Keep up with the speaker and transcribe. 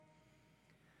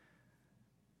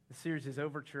The series is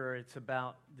Overture. It's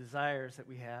about desires that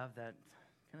we have that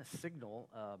kind of signal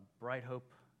a bright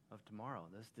hope of tomorrow.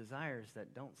 Those desires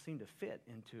that don't seem to fit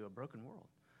into a broken world.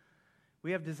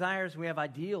 We have desires, we have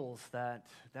ideals that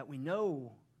we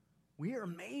know we are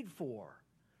made for.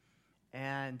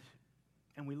 And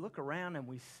we look around and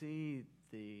we see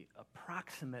the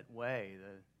approximate way,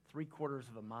 the 3/4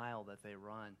 of a mile that they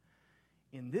run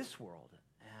in this world.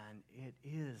 And it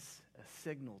is a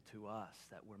signal to us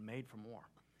that we're made for more.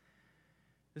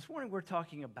 This morning we're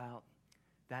talking about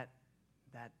that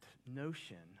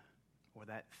notion or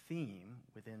that theme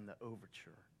within the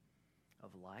overture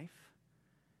of life,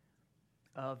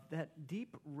 of that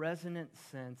deep resonant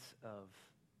sense of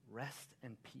rest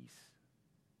and peace,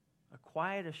 a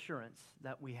quiet assurance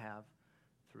that we have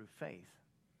through faith,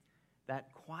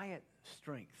 that quiet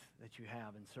strength that you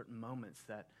have in certain moments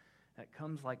that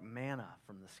comes like manna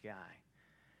from the sky,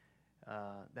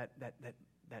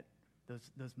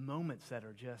 those moments that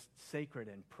are just sacred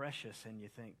and precious, and you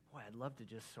think, boy, I'd love to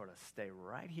just sort of stay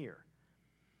right here.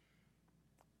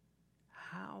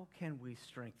 How can we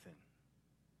strengthen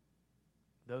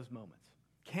those moments?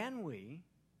 Can we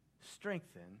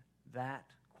strengthen that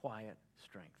quiet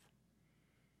strength?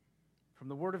 From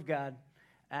the Word of God,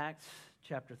 Acts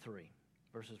chapter 3,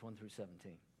 verses 1 through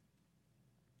 17.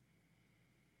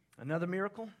 Another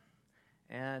miracle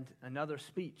and another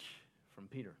speech from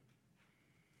Peter.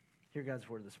 Hear God's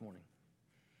word this morning.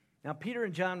 Now, Peter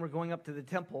and John were going up to the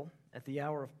temple at the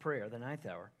hour of prayer, the 9th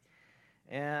hour,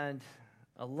 and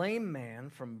a lame man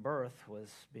from birth was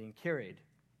being carried,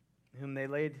 whom they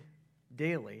laid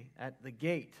daily at the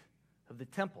gate of the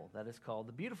temple, that is called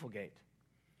the Beautiful Gate,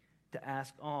 to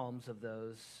ask alms of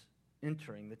those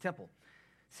entering the temple.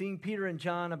 Seeing Peter and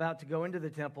John about to go into the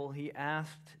temple, he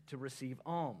asked to receive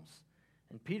alms,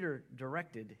 and Peter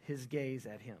directed his gaze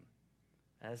at him,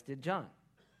 as did John,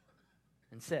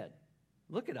 and said,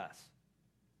 "Look at us."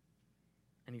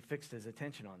 And he fixed his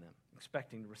attention on them,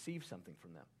 expecting to receive something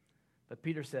from them. But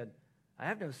Peter said, "I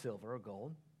have no silver or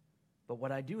gold, but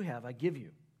what I do have I give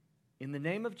you. In the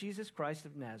name of Jesus Christ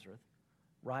of Nazareth,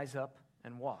 rise up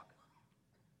and walk."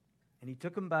 And he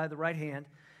took him by the right hand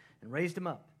and raised him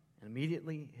up, and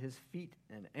immediately his feet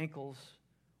and ankles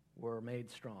were made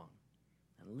strong.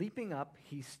 And leaping up,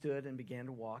 he stood and began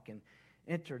to walk and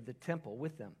entered the temple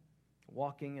with them,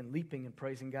 walking and leaping and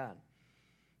praising God.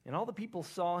 And all the people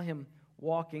saw him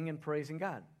walking and praising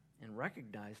God, and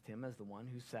recognized him as the one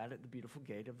who sat at the beautiful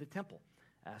gate of the temple,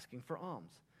 asking for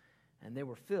alms. And they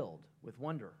were filled with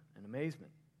wonder and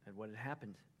amazement at what had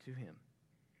happened to him.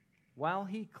 While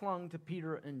he clung to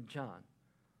Peter and John,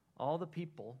 all the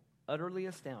people, utterly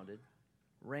astounded,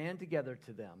 ran together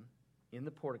to them in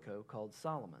the portico called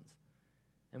Solomon's.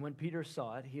 And when Peter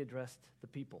saw it, he addressed the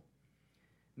people.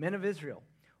 "Men of Israel,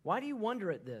 why do you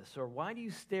wonder at this, or why do you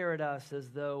stare at us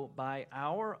as though by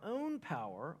our own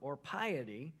power or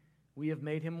piety we have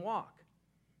made him walk?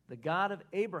 The God of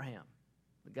Abraham,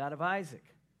 the God of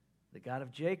Isaac, the God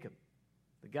of Jacob,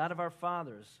 the God of our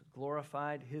fathers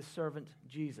glorified his servant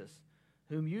Jesus,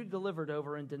 whom you delivered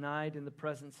over and denied in the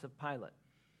presence of Pilate,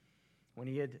 when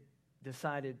he had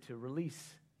decided to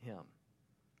release him.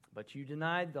 But you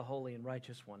denied the holy and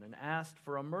righteous one and asked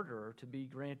for a murderer to be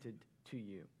granted to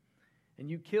you. And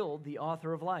you killed the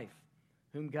author of life,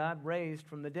 whom God raised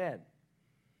from the dead.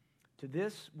 To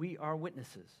this we are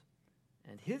witnesses.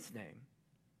 And his name,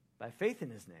 by faith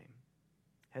in his name,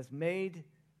 has made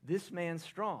this man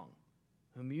strong,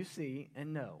 whom you see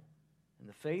and know. And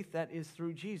the faith that is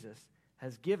through Jesus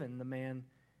has given the man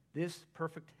this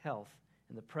perfect health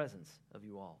in the presence of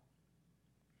you all."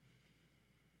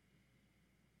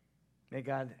 May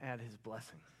God add his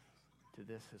blessing to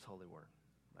this, his holy word.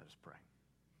 Let us pray.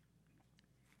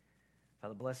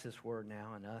 Father, bless this word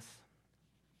now in us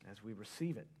as we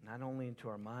receive it, not only into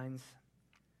our minds,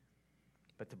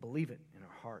 but to believe it in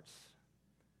our hearts,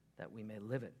 that we may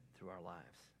live it through our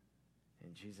lives.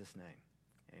 In Jesus' name,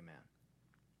 amen.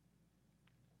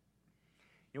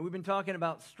 We've been talking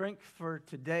about strength for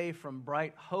today from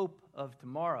bright hope of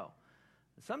tomorrow.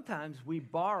 Sometimes we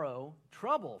borrow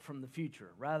trouble from the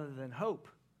future rather than hope,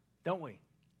 don't we?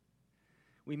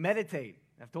 We meditate.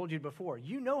 I've told you before,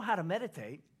 you know how to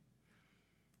meditate.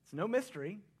 It's no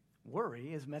mystery.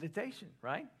 Worry is meditation,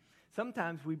 right?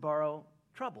 Sometimes we borrow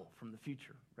trouble from the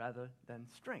future rather than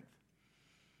strength.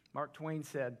 Mark Twain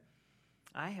said,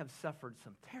 "I have suffered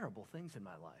some terrible things in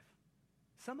my life,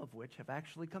 some of which have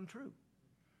actually come true."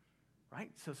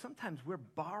 Right? So sometimes we're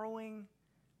borrowing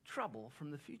trouble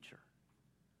from the future.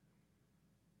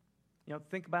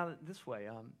 Think about it this way.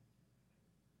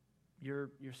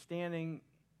 You're standing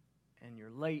and you're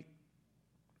late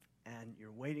and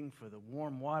you're waiting for the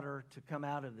warm water to come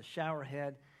out of the shower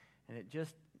head, and it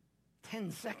just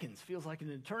 10 seconds feels like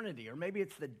an eternity. Or maybe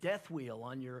it's the death wheel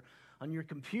on your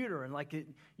computer, and like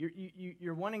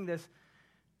you're wanting this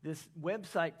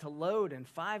website to load, and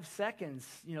 5 seconds,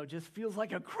 just feels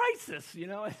like a crisis. I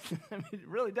mean, it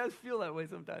really does feel that way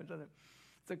sometimes, doesn't it?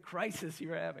 It's a crisis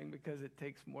you're having because it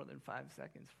takes more than 5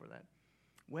 seconds for that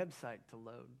website to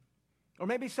load. Or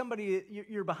maybe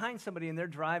you're behind somebody and they're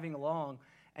driving along,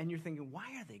 and you're thinking, why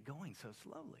are they going so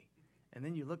slowly? And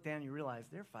then you look down and you realize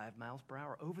they're 5 miles per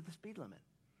hour over the speed limit.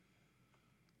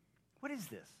 What is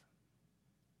this?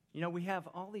 We have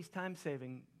all these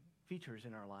time-saving features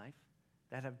in our life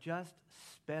that have just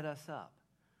sped us up.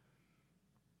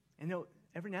 And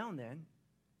every now and then,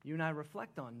 you and I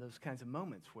reflect on those kinds of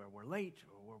moments where we're late,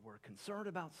 or where we're concerned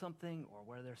about something, or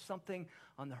where there's something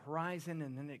on the horizon,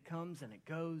 and then it comes and it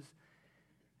goes.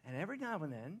 And every now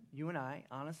and then, you and I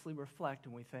honestly reflect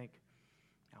and we think,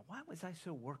 now, why was I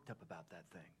so worked up about that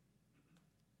thing?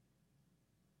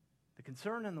 The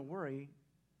concern and the worry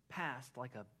passed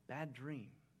like a bad dream.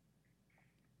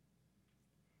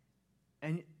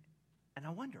 And I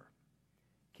wonder,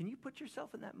 can you put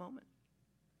yourself in that moment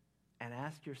and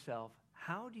ask yourself,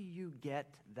 how do you get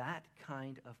that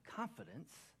kind of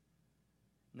confidence,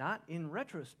 not in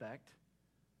retrospect,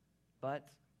 but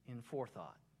in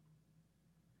forethought?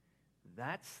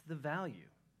 That's the value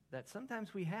that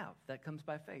sometimes we have that comes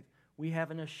by faith. We have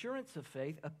an assurance of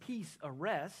faith, a peace, a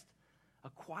rest, a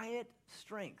quiet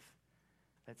strength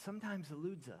that sometimes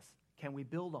eludes us. Can we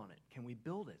build on it? Can we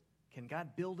build it? Can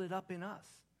God build it up in us?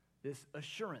 This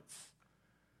assurance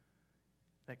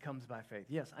that comes by faith.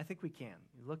 Yes, I think we can.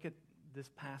 Look at this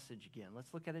passage again.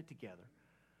 Let's look at it together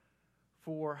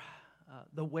for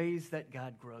the ways that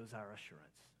God grows our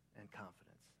assurance and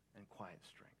confidence and quiet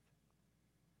strength.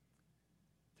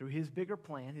 Through his bigger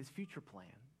plan, his future plan,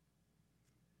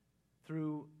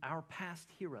 through our past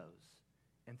heroes,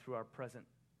 and through our present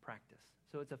practice.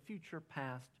 So it's a future,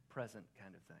 past, present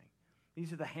kind of thing.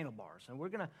 These are the handlebars. And we're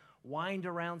going to wind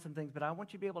around some things, but I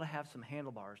want you to be able to have some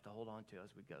handlebars to hold on to as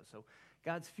we go. So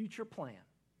God's future plan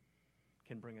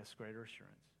can bring us greater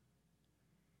assurance.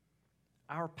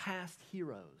 Our past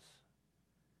heroes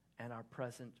and our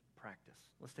present practice.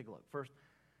 Let's take a look. First,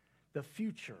 the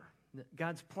future.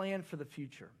 God's plan for the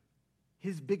future.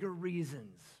 His bigger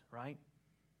reasons, right?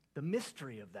 The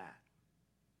mystery of that.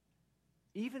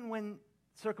 Even when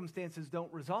circumstances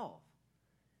don't resolve,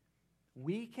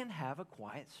 we can have a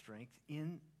quiet strength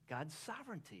in God's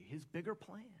sovereignty, his bigger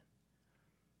plan.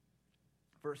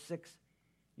 Verse 6,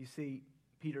 you see,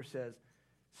 Peter says,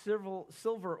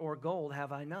 silver or gold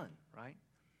have I none, right?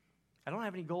 I don't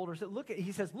have any gold or silver.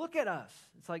 He says, look at us.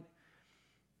 It's like,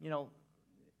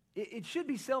 it should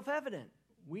be self-evident.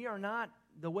 We are not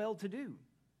the well-to-do,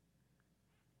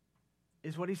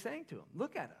 is what he's saying to him.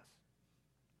 Look at us.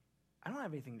 I don't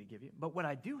have anything to give you, but what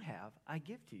I do have, I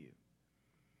give to you.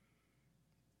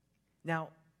 Now,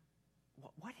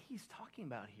 what he's talking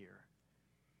about here,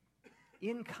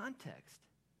 in context,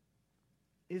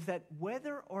 is that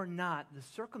whether or not the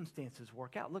circumstances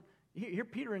work out. Look, here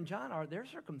Peter and John are their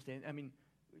circumstances. I mean,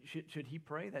 should he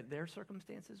pray that their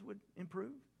circumstances would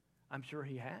improve? I'm sure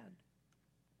he had.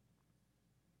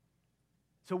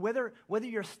 So whether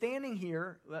you're standing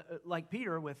here like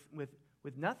Peter with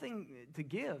nothing to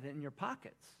give in your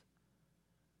pockets,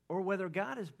 or whether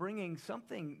God is bringing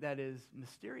something that is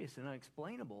mysterious and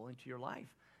unexplainable into your life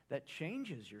that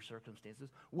changes your circumstances,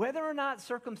 whether or not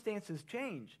circumstances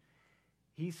change,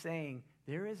 he's saying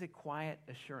there is a quiet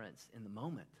assurance in the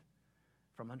moment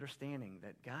from understanding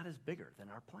that God is bigger than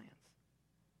our plans.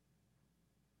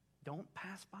 Don't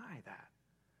pass by that.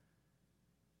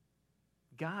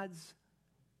 God's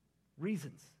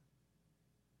reasons,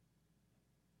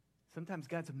 sometimes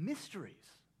God's mysteries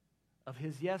of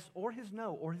his yes or his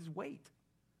no or his wait,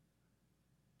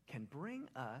 can bring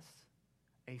us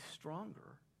a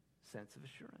stronger sense of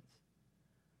assurance.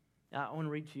 Now, I want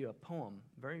to read to you a poem,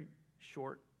 a very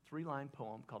short 3-line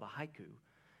poem called a haiku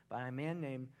by a man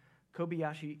named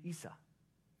Kobayashi Isa.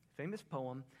 Famous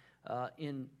poem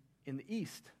in the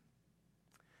East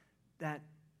that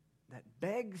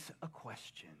begs a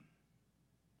question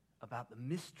about the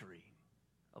mystery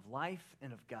of life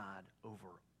and of God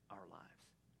over our lives.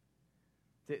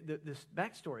 This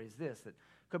backstory is this, that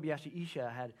Kobayashi Isa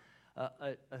had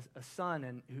a son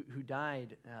and who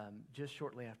died just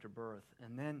shortly after birth.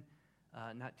 And then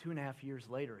not 2.5 years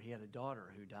later, he had a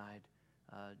daughter who died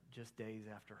just days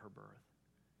after her birth.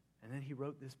 And then he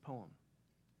wrote this poem.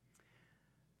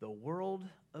 The world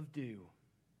of dew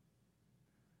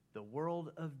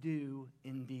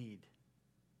indeed,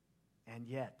 and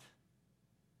yet,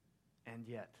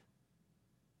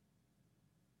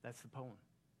 That's the poem.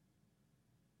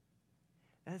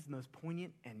 That is the most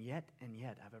poignant and yet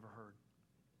I've ever heard.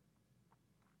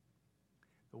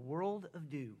 The world of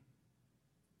dew.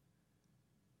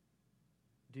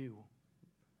 Dew.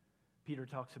 Peter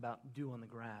talks about dew on the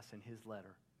grass in his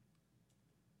letter.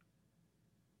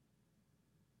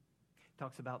 He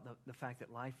talks about the fact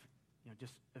that life,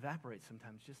 just evaporates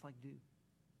sometimes, just like dew.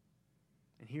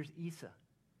 And here's Esau,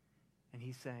 and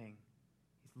he's saying,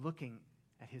 he's looking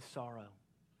at his sorrow.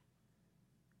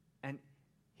 And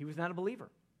he was not a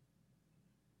believer.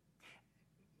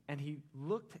 And he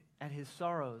looked at his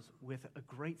sorrows with a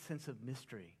great sense of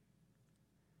mystery.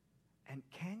 And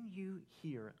can you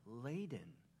hear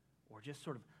laden, or just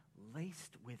sort of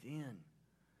laced within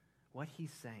what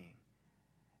he's saying?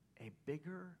 A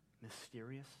bigger,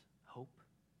 mysterious hope.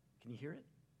 Can you hear it?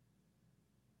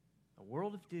 A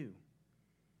world of dew.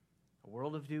 A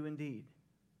world of dew indeed.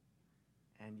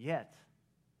 And yet,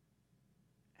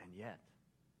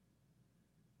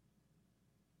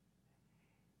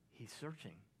 he's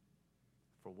searching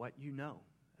for what you know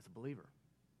as a believer,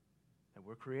 that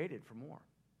we're created for more.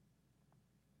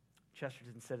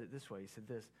 Chesterton said it this way. He said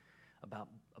this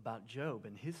about Job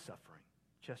and his suffering.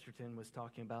 Chesterton was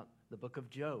talking about the book of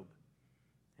Job.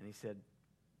 And he said,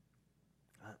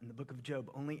 in the book of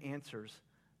Job only answers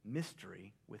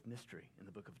mystery with mystery in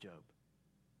the book of Job.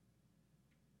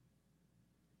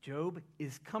 Job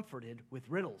is comforted with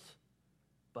riddles,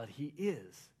 but he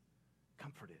is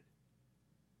comforted.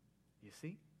 You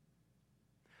see?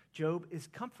 Job is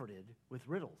comforted with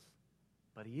riddles,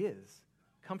 but he is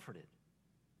comforted.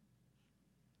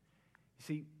 You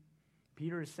see,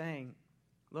 Peter is saying,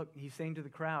 look, he's saying to the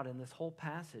crowd, and this whole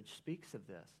passage speaks of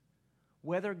this,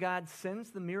 whether God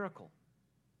sends the miracle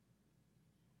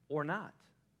or not,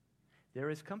 there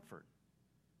is comfort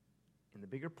in the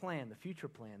bigger plan, the future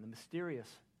plan, the mysterious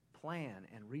plan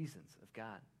and reasons of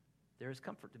God. There is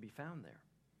comfort to be found there.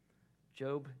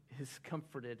 Job is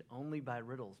comforted only by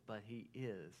riddles, but he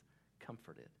is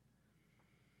comforted.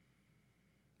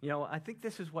 I think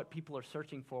this is what people are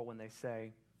searching for when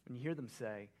you hear them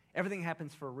say, everything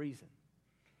happens for a reason.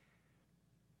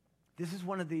 This is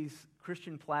one of these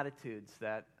Christian platitudes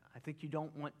that I think you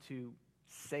don't want to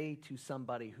say to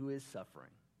somebody who is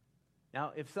suffering.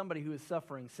 Now, if somebody who is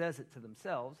suffering says it to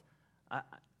themselves,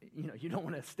 you don't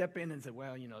want to step in and say,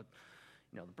 well,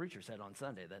 the preacher said on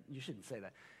Sunday that you shouldn't say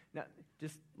that. Now,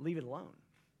 just leave it alone.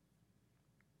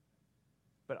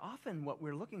 But often what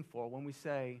we're looking for when we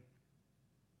say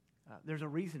there's a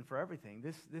reason for everything,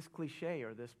 this cliche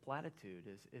or this platitude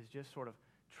is just sort of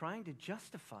trying to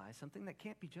justify something that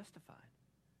can't be justified.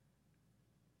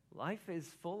 Life is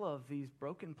full of these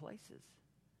broken places,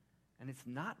 and it's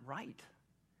not right.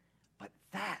 But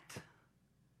that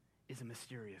is a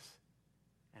mysterious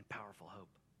and powerful hope.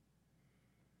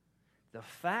 The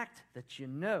fact that you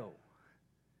know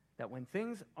that when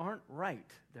things aren't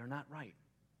right, they're not right.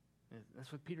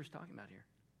 That's what Peter's talking about here.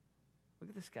 Look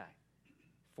at this guy,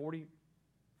 40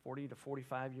 to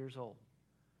 45 years old.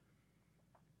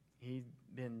 He'd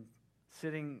been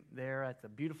sitting there at the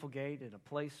beautiful gate in a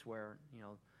place where,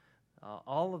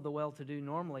 all of the well-to-do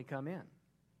normally come in.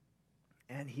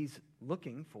 And he's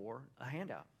looking for a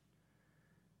handout.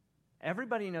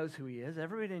 Everybody knows who he is.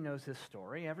 Everybody knows his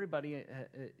story. Everybody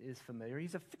is familiar.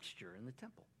 He's a fixture in the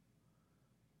temple.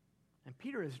 And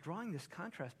Peter is drawing this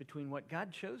contrast between what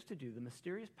God chose to do, the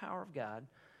mysterious power of God.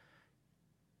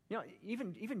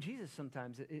 Even Jesus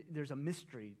sometimes, there's a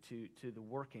mystery to the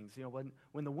workings.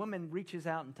 When the woman reaches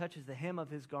out and touches the hem of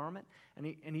his garment,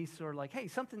 and he's sort of like, hey,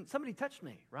 somebody touched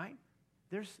me, right?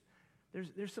 There's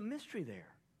some mystery there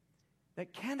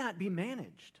that cannot be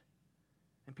managed.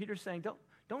 And Peter's saying,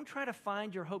 don't try to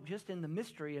find your hope just in the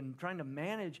mystery and trying to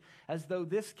manage as though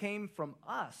this came from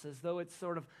us, as though it's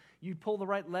sort of, you pull the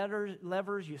right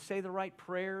levers, you say the right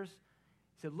prayers.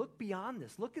 He said, look beyond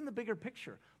this. Look in the bigger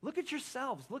picture. Look at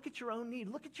yourselves. Look at your own need.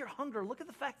 Look at your hunger. Look at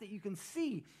the fact that you can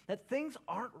see that things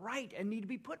aren't right and need to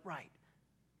be put right.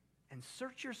 And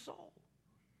search your soul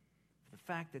for the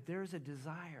fact that there is a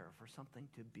desire for something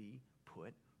to be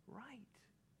put right.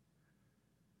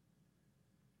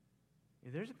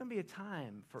 There's going to be a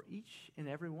time for each and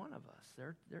every one of us.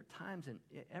 There are times in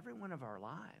every one of our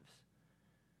lives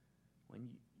when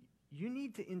you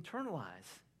need to internalize,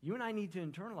 you and I need to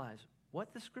internalize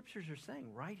what the Scriptures are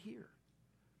saying right here.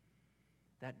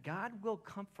 That God will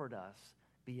comfort us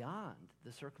beyond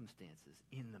the circumstances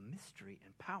in the mystery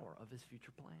and power of his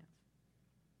future plans.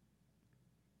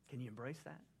 Can you embrace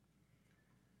that?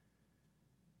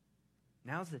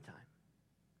 Now's the time.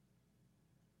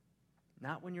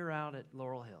 Not when you're out at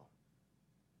Laurel Hill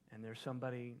and there's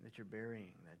somebody that you're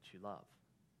burying that you love.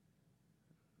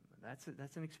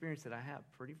 That's an experience that I have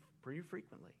pretty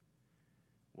frequently,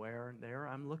 where there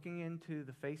I'm looking into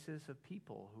the faces of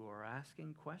people who are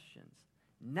asking questions.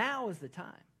 Now is the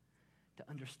time to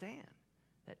understand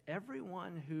that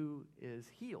everyone who is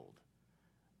healed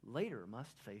later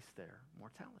must face their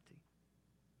mortality,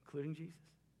 including Jesus.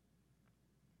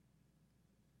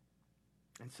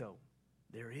 And so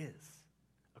there is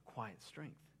a quiet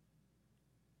strength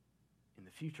in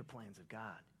the future plans of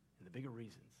God, in the bigger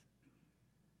reasons,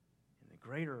 in the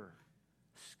greater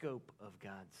scope of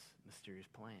God's mysterious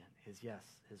plan, his yes,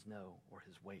 his no, or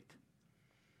his wait.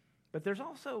 But there's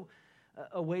also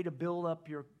a way to build up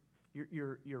your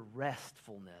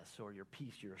restfulness or your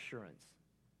peace, your assurance,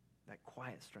 that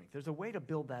quiet strength. There's a way to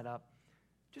build that up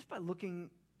just by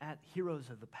looking at heroes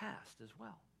of the past as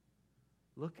well.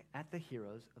 Look at the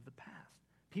heroes of the past.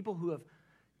 People who have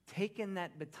taken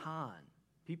that baton,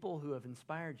 people who have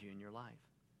inspired you in your life.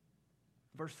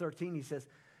 Verse 13, he says,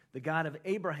 the God of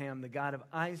Abraham, the God of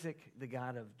Isaac, the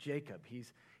God of Jacob.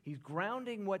 He's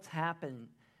grounding what's happening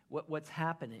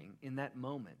in that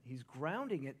moment. He's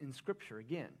grounding it in Scripture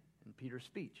again, in Peter's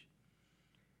speech.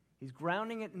 He's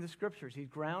grounding it in the Scriptures. He's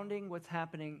grounding what's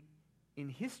happening in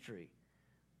history.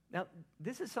 Now,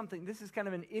 this is kind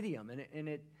of an idiom,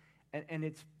 and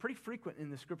it's pretty frequent in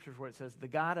the Scriptures where it says the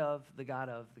God of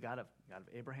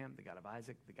Abraham, the God of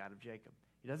Isaac, the God of Jacob.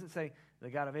 He doesn't say the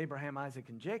God of Abraham, Isaac,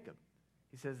 and Jacob.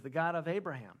 He says the God of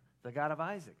Abraham, the God of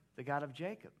Isaac, the God of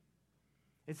Jacob.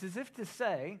 It's as if to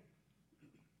say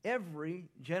every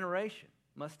generation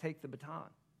must take the baton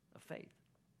of faith.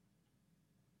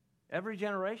 Every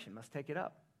generation must take it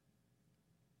up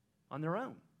on their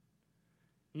own.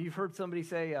 You've heard somebody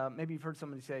say, maybe you've heard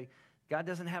somebody say, God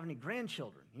doesn't have any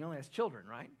grandchildren. He only has children,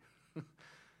 right?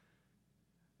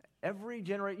 Every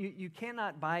generation, you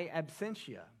cannot by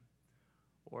absentia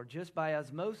or just by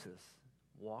osmosis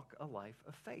walk a life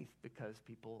of faith because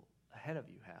people ahead of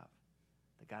you have.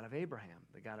 The God of Abraham,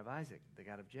 the God of Isaac, the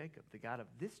God of Jacob, the God of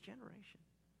this generation.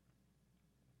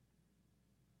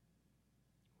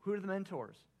 Who are the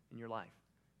mentors in your life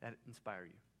that inspire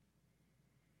you?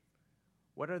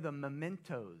 What are the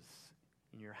mementos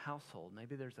in your household?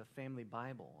 Maybe there's a family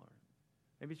Bible, or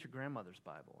maybe it's your grandmother's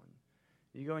Bible. And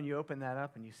you go and you open that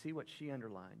up and you see what she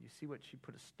underlined. You see what she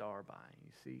put a star by.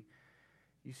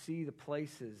 You see the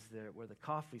places where the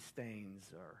coffee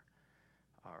stains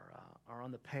are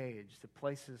on the page, the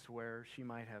places where she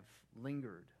might have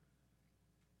lingered.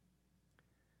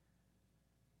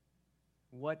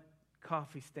 What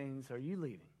coffee stains are you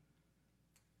leaving?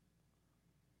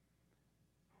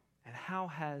 And how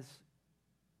have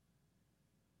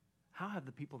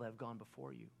the people that have gone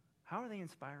before you, how are they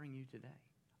inspiring you today?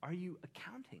 Are you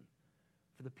accounting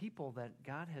for the people that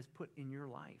God has put in your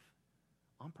life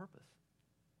on purpose?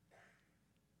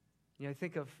 You know,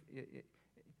 think of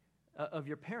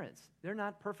your parents. They're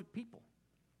not perfect people,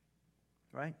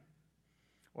 right?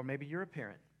 Or maybe you're a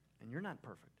parent and you're not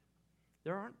perfect.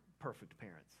 There aren't perfect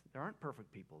parents. There aren't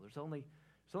perfect people. There's only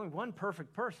one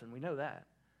perfect person. We know that.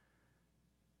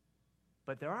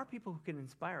 But there are people who can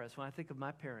inspire us. When I think of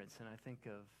my parents and I think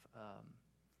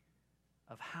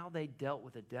of how they dealt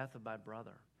with the death of my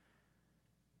brother,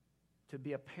 to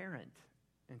be a parent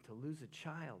and to lose a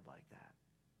child like that,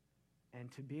 and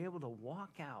to be able to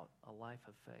walk out a life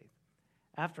of faith.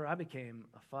 After I became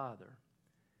a father,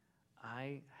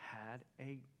 I had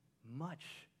a much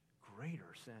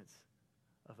greater sense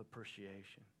of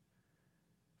appreciation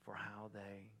for how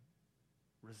they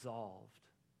resolved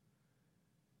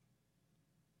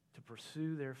to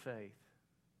pursue their faith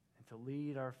and to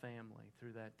lead our family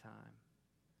through that time.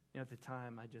 You know, at the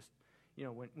time,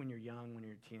 when you're young, when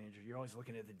you're a teenager, you're always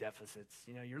looking at the deficits.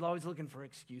 You know, you're always looking for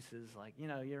excuses like,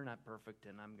 you're not perfect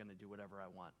and I'm going to do whatever I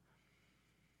want.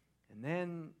 And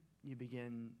then you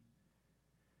begin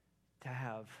to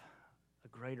have a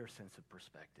greater sense of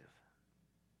perspective.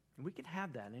 And we can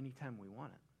have that anytime we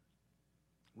want it.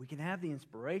 We can have the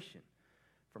inspiration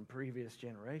from previous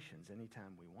generations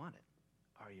anytime we want it.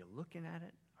 Are you looking at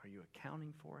it? Are you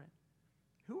accounting for it?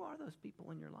 Who are those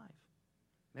people in your life?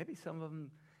 Maybe some of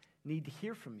them need to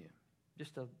hear from you.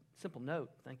 Just a simple note.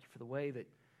 Thank you for the way that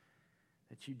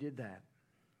you did that.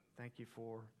 Thank you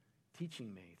for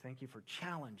teaching me. Thank you for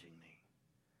challenging me.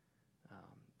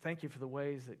 Thank you for the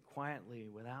ways that quietly,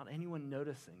 without anyone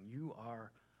noticing, you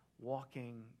are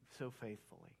walking so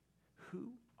faithfully. Who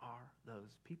are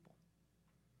those people?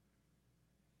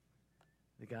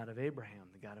 The God of Abraham,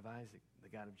 the God of Isaac, the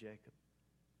God of Jacob.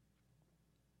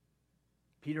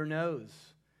 Peter knows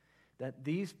that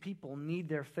these people need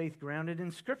their faith grounded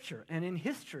in Scripture and in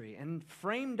history and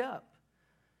framed up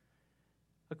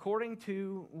according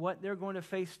to what they're going to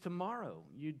face tomorrow.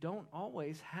 You don't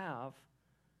always have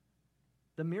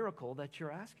the miracle that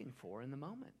you're asking for in the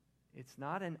moment. It's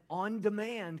not an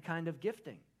on-demand kind of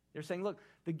gifting. They're saying, look,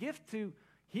 the gift to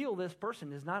heal this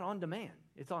person is not on demand.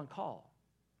 It's on call.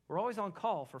 We're always on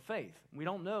call for faith. We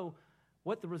don't know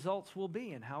what the results will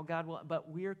be and how God will, but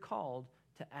we're called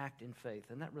to act in faith.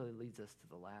 And that really leads us to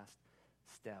the last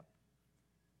step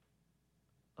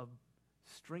of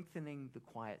strengthening the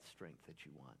quiet strength that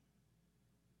you want,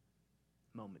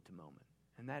 moment to moment.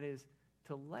 And that is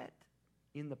to let,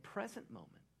 in the present moment,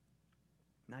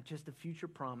 not just the future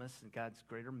promise and God's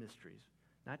greater mysteries,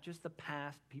 not just the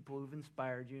past people who've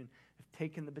inspired you and have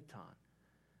taken the baton,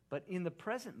 but in the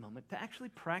present moment, to actually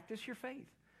practice your faith,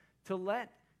 to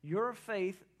let your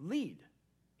faith lead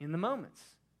in the moments,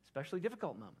 especially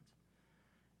difficult moments.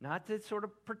 Not to sort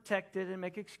of protect it and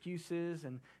make excuses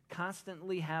and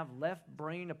constantly have left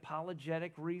brain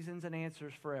apologetic reasons and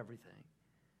answers for everything,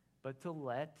 but to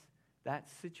let that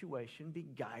situation be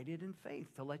guided in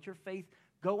faith, to let your faith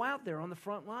go out there on the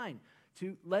front line,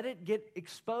 to let it get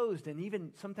exposed and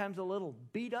even sometimes a little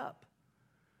beat up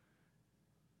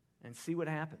and see what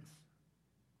happens.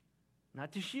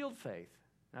 Not to shield faith,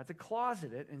 not to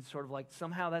closet it and sort of like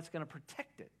somehow that's going to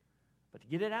protect it, but to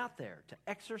get it out there, to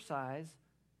exercise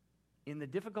in the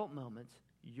difficult moments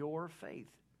your faith,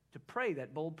 to pray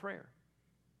that bold prayer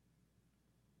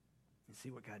and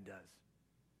see what God does,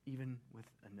 even with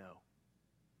a no.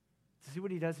 To see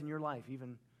what he does in your life,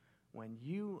 even when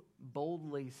you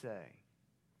boldly say,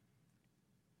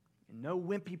 in no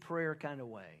wimpy prayer kind of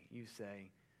way, you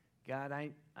say, God,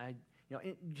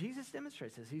 Jesus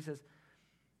demonstrates this. He says,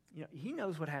 he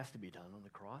knows what has to be done on the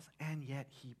cross, and yet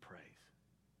he prays,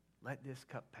 let this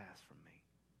cup pass from me.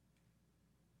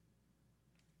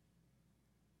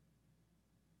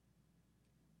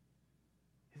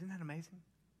 Isn't that amazing?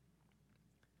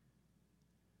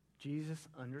 Jesus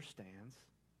understands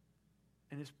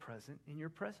and is present in your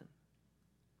present.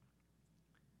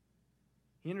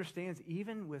 He understands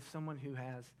even with someone who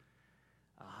has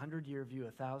a 100-year view,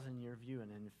 a 1,000-year view, an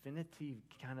infinity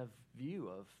kind of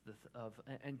view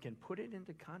and can put it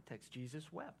into context.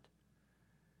 Jesus wept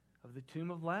of the tomb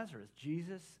of Lazarus.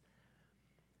 Jesus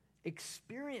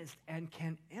experienced and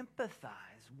can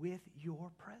empathize with your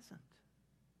present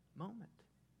moment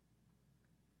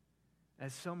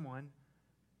as someone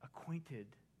acquainted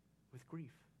with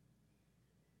grief.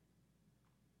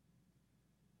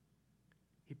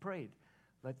 He prayed,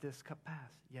 let this cup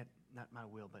pass, yet not my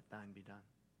will, but thine be done.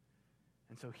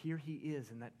 And so here he is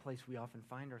in that place we often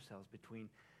find ourselves between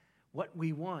what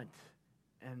we want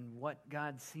and what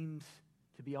God seems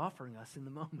to be offering us in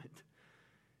the moment.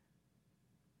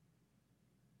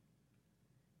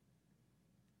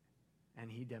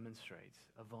 And he demonstrates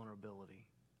a vulnerability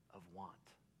of want,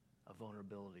 a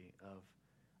vulnerability of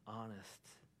honest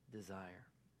desire.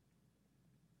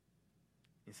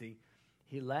 You see,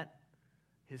 he let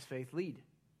his faith lead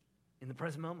in the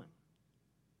present moment.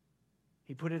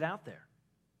 He put it out there,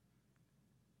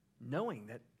 knowing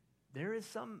that there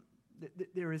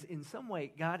is in some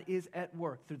way, God is at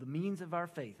work through the means of our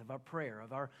faith, of our prayer,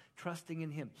 of our trusting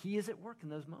in him. He is at work in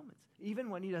those moments, even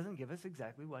when he doesn't give us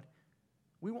exactly what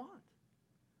we want.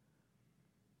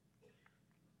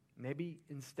 Maybe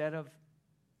instead of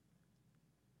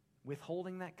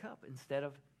withholding that cup, instead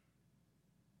of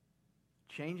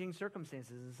changing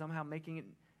circumstances and somehow making it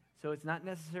so it's not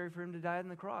necessary for him to die on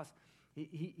the cross,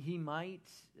 he might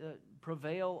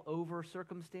prevail over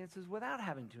circumstances without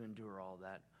having to endure all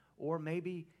that. Or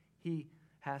maybe he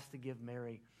has to give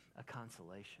Mary a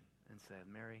consolation and say,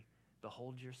 Mary,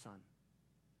 behold your son.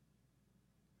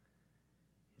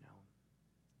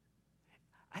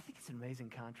 I think it's an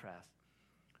amazing contrast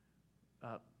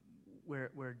where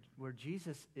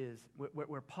Jesus is,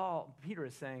 where Peter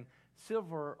is saying,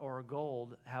 silver or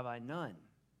gold have I none.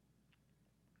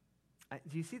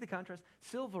 Do you see the contrast?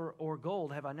 Silver or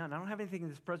gold have I none. I don't have anything in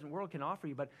this present world can offer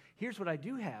you, but here's what I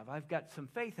do have. I've got some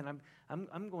faith, and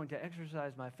I'm going to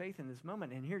exercise my faith in this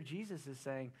moment. And here Jesus is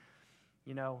saying,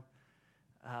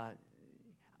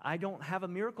 I don't have a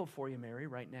miracle for you, Mary,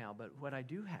 right now, but what I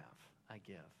do have, I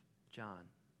give. John.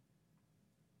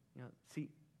 See,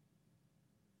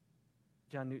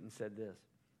 John Newton said this,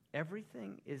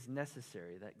 everything is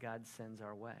necessary that God sends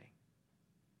our way.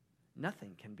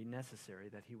 Nothing can be necessary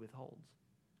that he withholds.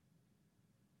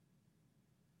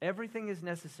 Everything is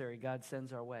necessary God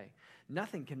sends our way.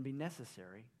 Nothing can be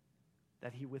necessary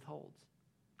that he withholds.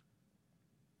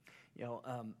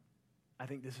 I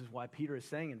think this is why Peter is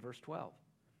saying in verse 12.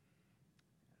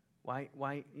 Why?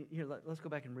 Here, let's go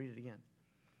back and read it again.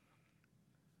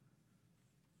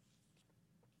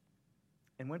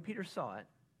 And when Peter saw it,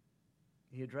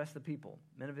 he addressed the people,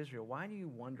 men of Israel, why do you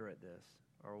wonder at this?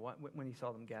 Or when he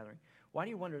saw them gathering, why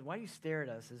do you wonder? Why do you stare at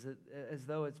us as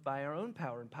though it's by our own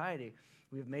power and piety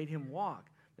we have made him walk?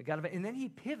 The God of it. And then he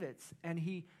pivots and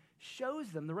he shows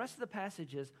them, the rest of the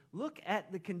passage is, look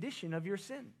at the condition of your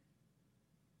sin.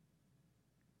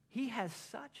 He has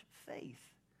such faith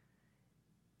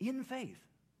in faith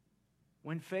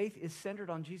when faith is centered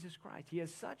on Jesus Christ. He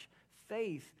has such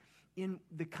faith in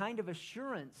the kind of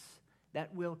assurance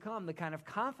that will come, the kind of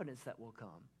confidence that will come.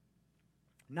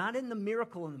 Not in the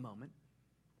miracle in the moment,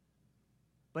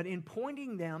 but in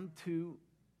pointing them to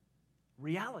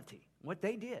reality, what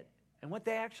they did and what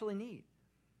they actually need.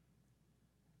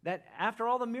 That after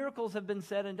all the miracles have been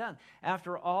said and done,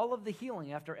 after all of the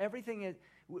healing, after everything,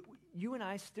 you and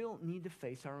I still need to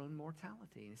face our own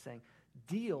mortality. And he's saying,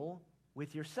 deal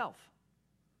with yourself.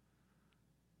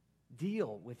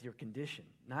 Deal with your condition,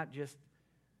 not just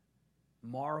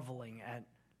marveling at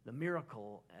the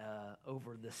miracle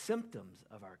over the symptoms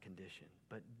of our condition,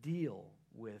 but deal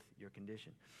with your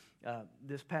condition.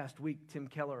 This past week, Tim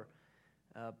Keller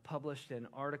published an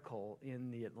article in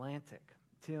The Atlantic.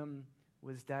 Tim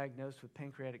was diagnosed with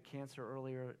pancreatic cancer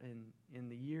earlier in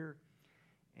the year,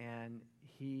 and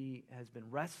he has been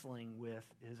wrestling with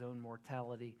his own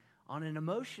mortality on an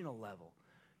emotional level.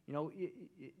 You know,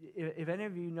 if any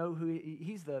of you know who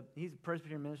he's a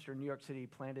Presbyterian minister in New York City. He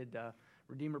planted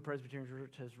Redeemer Presbyterian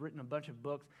Church, has written a bunch of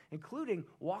books, including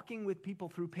Walking with People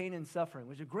Through Pain and Suffering,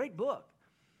 which is a great book.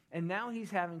 And now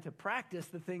he's having to practice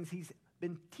the things he's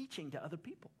been teaching to other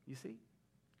people, you see?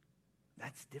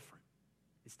 That's different.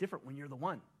 It's different when you're the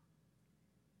one.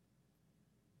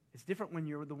 It's different when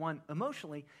you're the one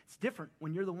emotionally. It's different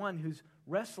when you're the one who's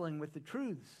wrestling with the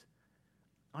truths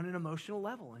on an emotional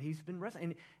level. And he's been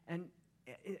wrestling. And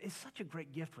it's such a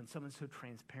great gift when someone's so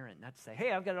transparent, not to say,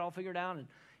 hey, I've got it all figured out. And,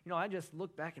 you know, I just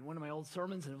looked back at one of my old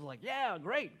sermons and it was like, yeah,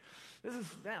 great. This is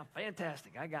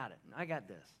fantastic. I got it. I got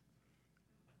this.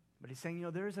 But he's saying, you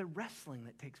know, there is a wrestling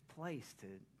that takes place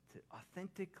to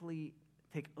authentically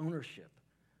take ownership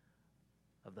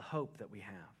of the hope that we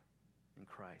have in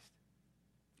Christ.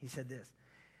 He said this,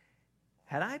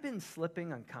 had I been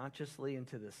slipping unconsciously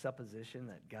into the supposition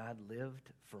that God lived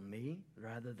for me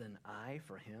rather than I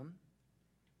for him,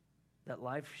 that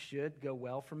life should go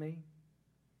well for me,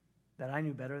 that I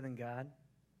knew better than God?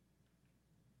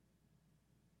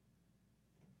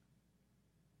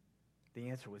 The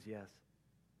answer was yes,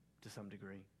 to some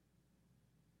degree.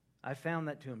 I found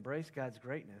that to embrace God's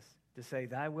greatness, to say,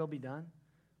 thy will be done,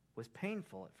 was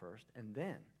painful at first, and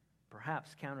then,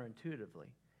 perhaps counterintuitively,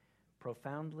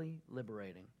 profoundly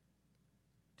liberating.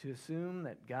 To assume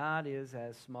that God is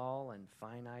as small and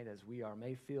finite as we are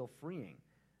may feel freeing,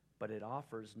 but it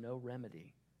offers no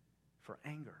remedy for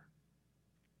anger.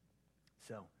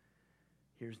 So,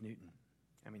 here's Newton.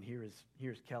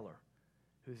 Here's Keller,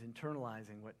 who's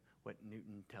internalizing what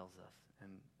Newton tells us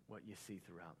and what you see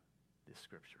throughout this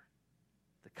scripture.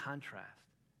 The contrast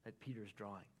that Peter's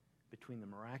drawing between the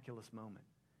miraculous moment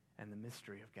and the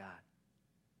mystery of God.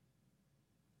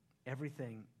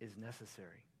 Everything is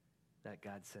necessary that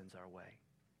God sends our way.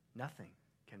 Nothing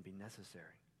can be necessary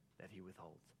that he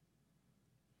withholds.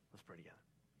 Let's pray together.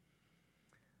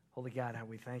 Holy God, how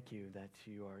we thank you that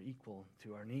you are equal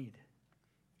to our need,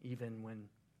 even when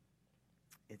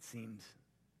it seems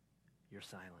you're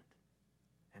silent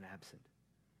and absent.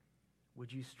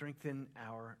 Would you strengthen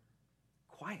our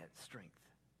quiet strength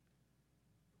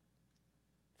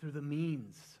through the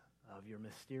means of your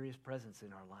mysterious presence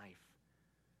in our life,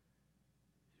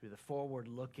 through the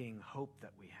forward-looking hope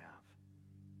that we have,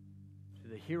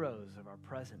 through the heroes of our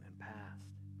present and past.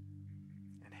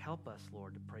 And help us,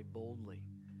 Lord, to pray boldly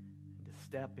and to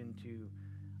step into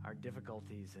our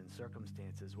difficulties and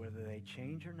circumstances, whether they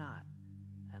change or not,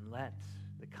 and let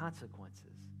the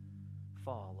consequences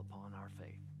fall upon our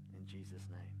faith. In Jesus'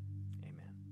 name.